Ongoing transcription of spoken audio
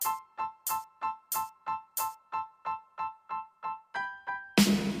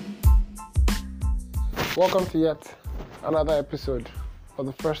Welcome to yet another episode of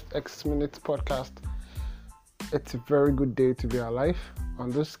the First X Minutes podcast. It's a very good day to be alive. On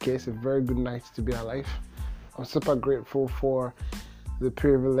this case, a very good night to be alive. I'm super grateful for the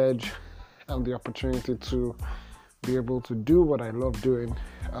privilege and the opportunity to be able to do what I love doing.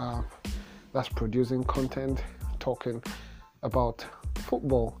 That's producing content, talking about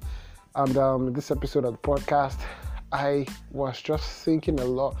football. And in this episode of the podcast, I was just thinking a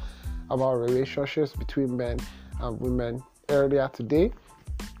lot about relationships between men and women earlier today.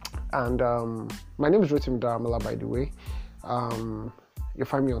 And my name is Rotimi Daramala, by the way. You'll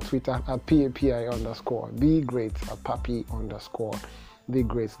find me on Twitter at PAPI_, the great at Papi_ the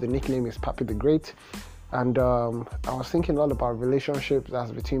great. The nickname is Papi the Great. And I was thinking a lot about relationships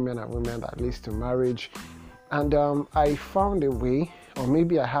that's between men and women that leads to marriage. And I found a way, or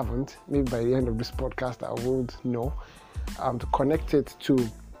maybe I haven't, maybe by the end of this podcast I would know, to connect it to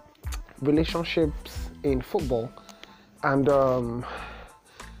relationships in football. And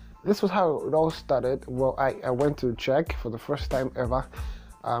this was how it all started. Well, I went to check for the first time ever.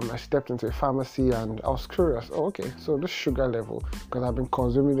 I stepped into a pharmacy and I was curious. Oh, okay, so this sugar level, because I've been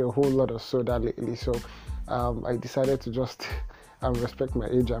consuming a whole lot of soda lately, so I decided to just respect my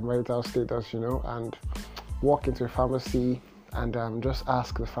age and marital status, and walk into a pharmacy and just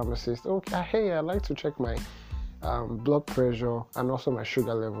ask the pharmacist, okay, hey, I'd like to check my blood pressure and also my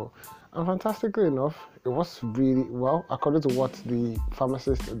sugar level. And fantastically enough, it was really well, according to what the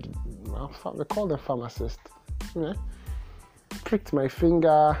pharmacist, they call them pharmacist, pricked my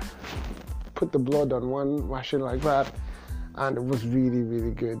finger, put the blood on one machine like that, and it was really,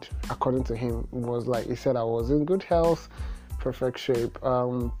 really good. According to him, it was like, he said I was in good health, perfect shape.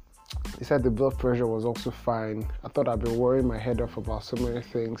 He said the blood pressure was also fine. I thought I'd been worrying my head off about so many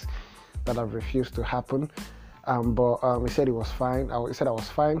things that have refused to happen. But he said it was fine. He said I was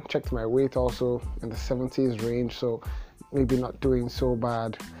fine. Checked my weight also in the 70s range, so maybe not doing so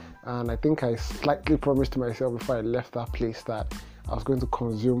bad. And I think I slightly promised myself before I left that place that I was going to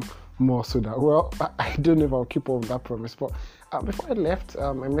consume more soda. Well, I don't know if I'll keep up with that promise. But before I left,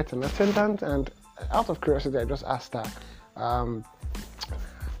 I met an attendant, and out of curiosity, I just asked her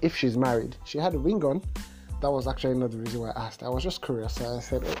if she's married. She had a ring on. That was actually not the reason why I asked. I was just curious. So I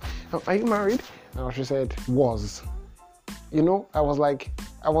said, are you married? And she said, was. I was like,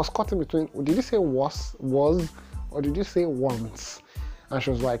 I was caught in between. Did you say was, or did you say once? And she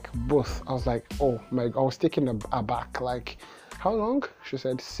was like, both. I was like, oh my God. I was taken aback. Like, how long? She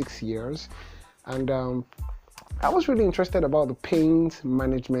said 6 years. And I was really interested about the pain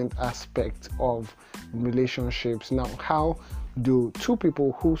management aspect of relationships. Now, how do two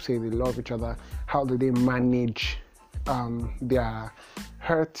people who say they love each other, how do they manage their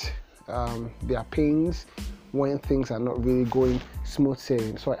hurt, their pains when things are not really going smooth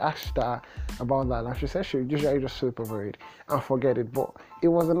sailing? So I asked her about that, and she said she usually just slip over it and forget it. But it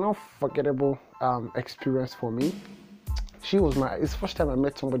was an unforgettable experience for me. She was married. It's the first time I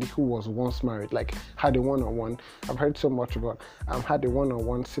met somebody who was once married, like had a one-on-one. I've heard so much about had a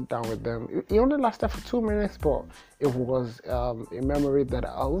one-on-one sit down with them. It only lasted for 2 minutes, but it was a memory that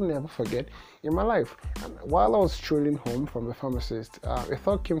I will never forget in my life. And while I was strolling home from the pharmacist, a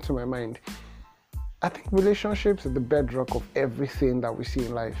thought came to my mind. I think relationships are the bedrock of everything that we see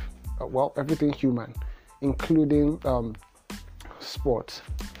in life. Everything human, including sports,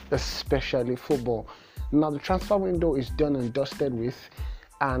 especially football. Now the transfer window is done and dusted with,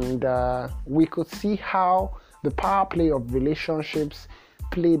 and we could see how the power play of relationships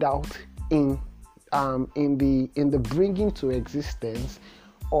played out in the bringing to existence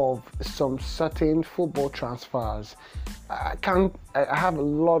of some certain football transfers. I have a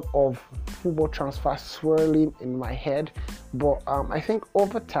lot of football transfers swirling in my head, but I think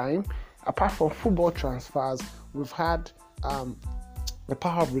over time, apart from football transfers, we've had the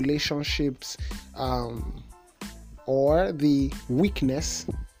power of relationships, or the weakness,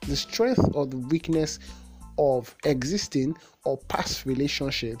 the strength or the weakness of existing or past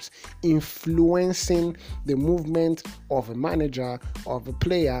relationships influencing the movement of a manager, of a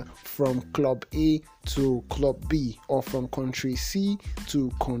player from club A to club B, or from country C to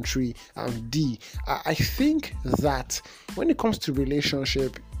country D. I think that when it comes to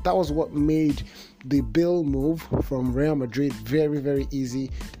relationship, that was what made the Bale move from Real Madrid very, very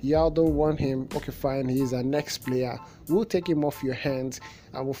easy. Y'all don't want him. Okay, fine. He's our next player. We'll take him off your hands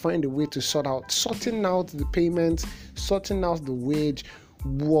and we'll find a way to sorting out the payments, sorting out the wage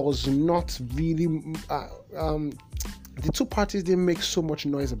was not really, the two parties didn't make so much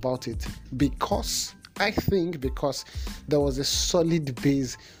noise about it because there was a solid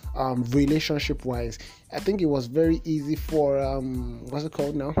base relationship wise. I think it was very easy for what's it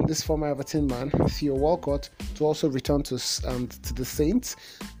called now? This former Everton man, Theo Walcott, to also return to the Saints,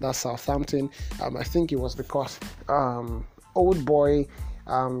 that's Southampton. I think it was because old boy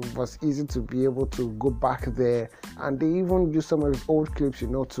was easy to be able to go back there, and they even used some of his old clips,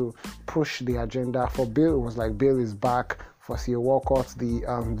 to push the agenda. For Bill, it was like Bill is back. For Theo Walcott, the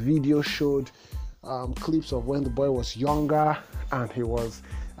video showed clips of when the boy was younger and he was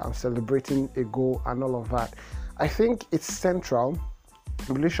celebrating a goal and all of that. I think it's central.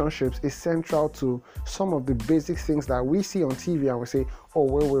 Relationships is central to some of the basic things that we see on TV and we say, oh,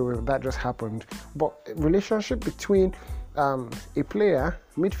 wait, that just happened. But relationship between a player,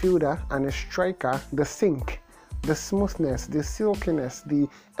 midfielder, and a striker, the sync, the smoothness, the silkiness, the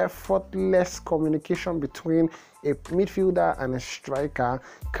effortless communication between a midfielder and a striker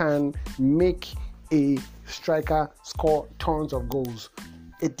can make a striker score tons of goals.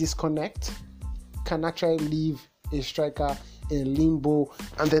 A disconnect can actually leave a striker in limbo,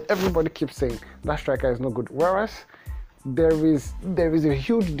 and then everybody keeps saying that striker is not good. Whereas there is a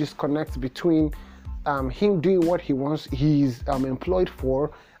huge disconnect between him doing what he's employed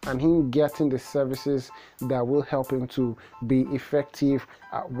for, and him getting the services that will help him to be effective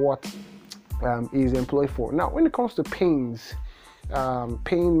at what he's employed for. Now, when it comes to pain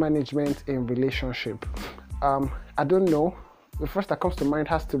management in relationship, I don't know. The first that comes to mind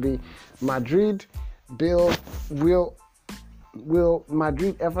has to be Madrid. Bill, will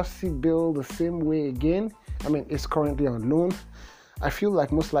Madrid ever see Bill the same way again? I mean, it's currently on loan. I feel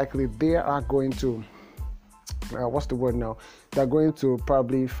like most likely they are going to, what's the word now? They're going to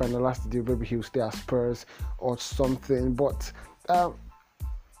probably finalize the deal. Maybe he'll stay at Spurs or something. But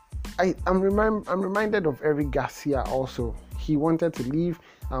I'm reminded of Eric Garcia also. He wanted to leave.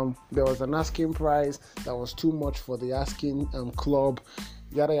 There was an asking price that was too much for the asking club.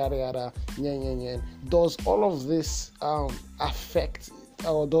 Yada yada yada. Does all of this affect,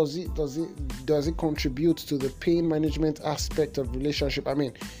 or does it contribute to the pain management aspect of relationship? I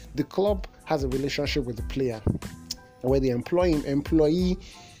mean, the club has a relationship with the player, where the employer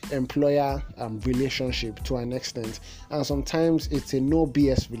relationship to an extent, and sometimes it's a no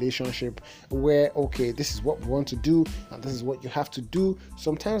BS relationship where, okay, this is what we want to do and this is what you have to do.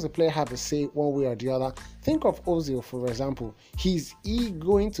 Sometimes the player has a say one way or the other. Think of Ozil, for example. Is he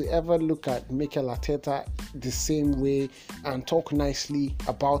going to ever look at Mikel Arteta the same way and talk nicely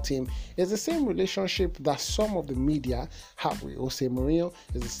about him? It's the same relationship that some of the media have with Jose Mourinho.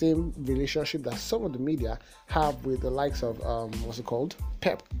 It's the same relationship that some of the media have with the likes of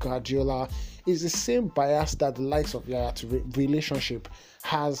Pep Guardiola. Is the same bias that the likes of Yaya Toure relationship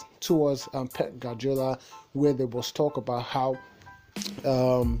has towards Pep Guardiola, where there was talk about how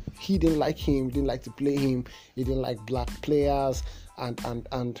he didn't like him, didn't like to play him, he didn't like black players, and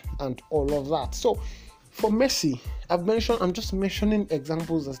all of that. So for Messi, I'm just mentioning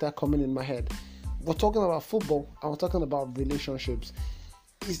examples as they're coming in my head. We're talking about football and we're talking about relationships.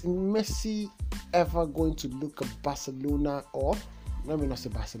 Is Messi ever going to look at Barcelona, or let me not say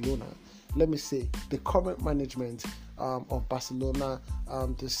Barcelona, let me say the current management of Barcelona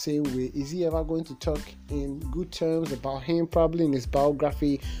the same way? Is he ever going to talk in good terms about him? Probably in his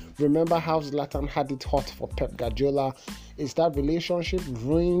biography. Remember how Zlatan had it hot for Pep Guardiola? Is that relationship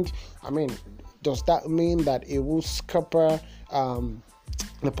ruined? I mean, does that mean that it will scupper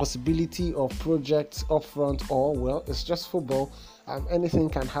the possibility of projects up front? Or, well, it's just football. Anything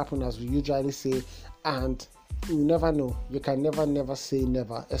can happen, as we usually say, and you never know. You can never say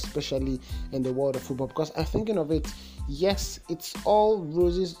never, especially in the world of football. Because I'm thinking of it, yes, it's all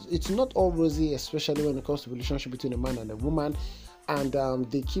roses. It's not all rosy, especially when it comes to relationship between a man and a woman. And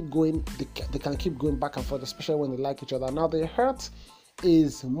they keep going. They can keep going back and forth, especially when they like each other. Now, the hurt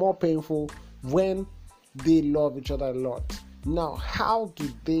is more painful when they love each other a lot. Now, how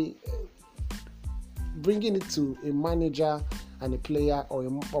do they bringing it to a manager and a player, or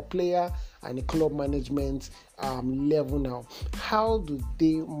a player and a club management level now? How do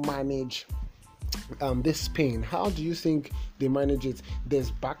they manage this pain? How do you think they manage it? There's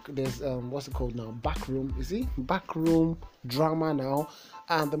backroom drama now,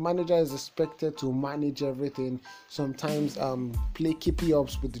 and the manager is expected to manage everything. Sometimes play keepy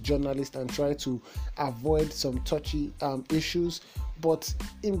ups with the journalist and try to avoid some touchy issues. But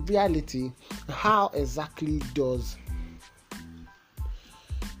in reality, how exactly does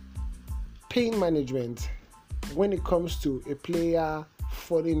pain management, when it comes to a player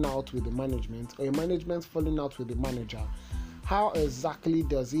falling out with the management, or a management falling out with the manager, how exactly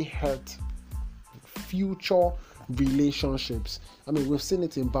does it hurt future relationships. I mean, we've seen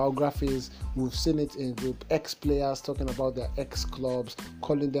it in biographies, we've seen it in group ex-players talking about their ex-clubs,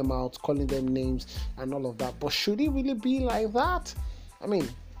 calling them out, calling them names, and all of that. But should it really be like that? I mean,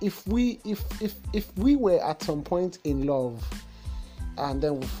 if we were at some point in love and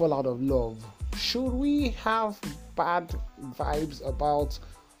then we fall out of love, should we have bad vibes about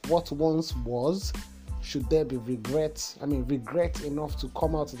what once was? Should there be regret? I mean, regret enough to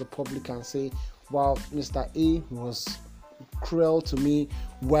come out to the public and say, well, Mr. A was cruel to me.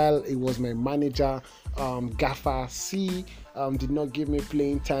 Well, it was my manager. Gaffer C did not give me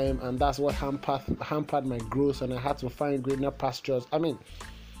playing time, and that's what hampered my growth, and I had to find greener pastures. I mean,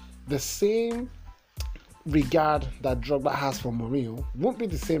 the same regard that Drogba has for Mourinho won't be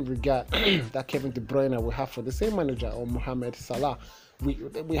the same regard that Kevin De Bruyne will have for the same manager, or Mohamed Salah.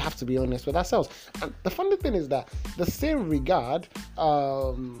 We have to be honest with ourselves. And the funny thing is that the same regard,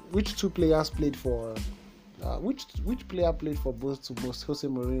 which two players played for, which player played for both Jose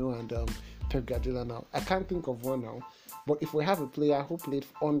Mourinho and Pep Guardiola now? I can't think of one now. But if we have a player who played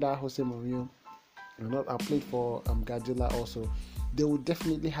under Jose Mourinho and played for Guardiola also, they will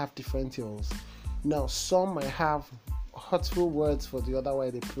definitely have differentials. Now, some might have hurtful words for the other, while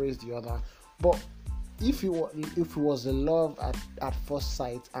they praise the other, but if it was a love at first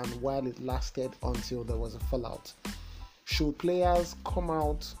sight and while it lasted until there was a fallout, should players come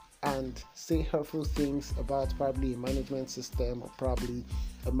out and say hurtful things about probably a management system, or probably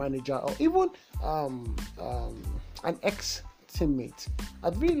a manager, or even an ex-teammate?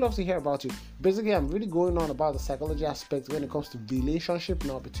 I'd really love to hear about you. Basically, I'm really going on about the psychology aspect when it comes to relationship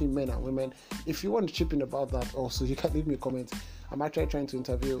now between men and women. If you want to chip in about that also, you can leave me a comment. I'm actually trying to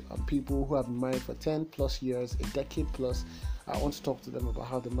interview people who have been married for 10 plus years, a decade plus. I want to talk to them about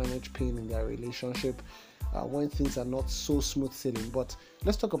how they manage pain in their relationship when things are not so smooth sailing. But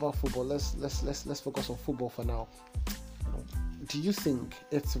let's talk about football. Let's focus on football for now. Do you think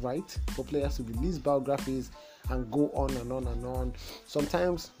it's right for players to release biographies and go on and on and on,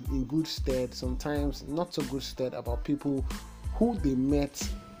 sometimes in good stead, sometimes not so good stead, about people who they met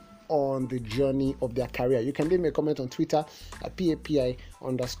on the journey of their career? You can leave me a comment on Twitter at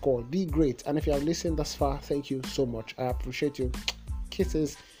PAPI_be great. And if you have listened thus far, thank you so much. I appreciate you.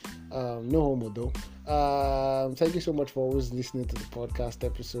 Kisses. No homo though. Thank you so much for always listening to the podcast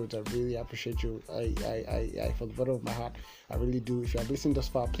episodes. I really appreciate you. I from the bottom of my heart, I really do. If you have listened thus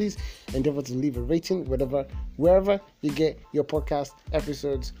far, please endeavor to leave a rating wherever you get your podcast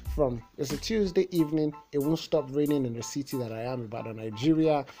episodes from. It's a Tuesday evening. It won't stop raining in the city that I am, Ibadan,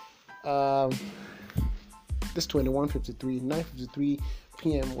 Nigeria. This 9:53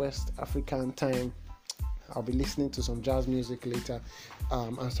 p.m. West African time. I'll be listening to some jazz music later,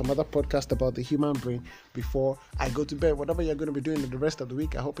 and some other podcast about the human brain before I go to bed. Whatever you're going to be doing the rest of the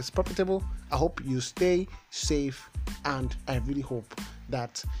week, I hope it's profitable. I hope you stay safe, and I really hope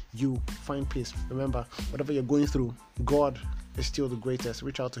that you find peace. Remember, whatever you're going through, God is still the greatest.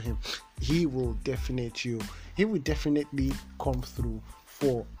 Reach out to Him. He will definite you. He will definitely come through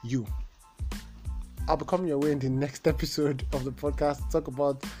for you. I'll be coming your way in the next episode of the podcast to talk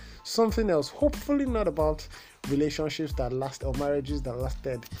about something else, hopefully not about relationships that last or marriages that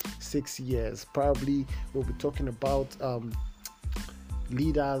lasted 6 years. Probably we'll be talking about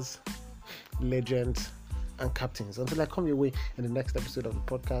leaders, legends, and captains. Until I come your way in the next episode of the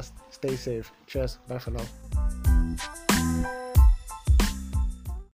podcast, stay safe. Cheers. Bye for now.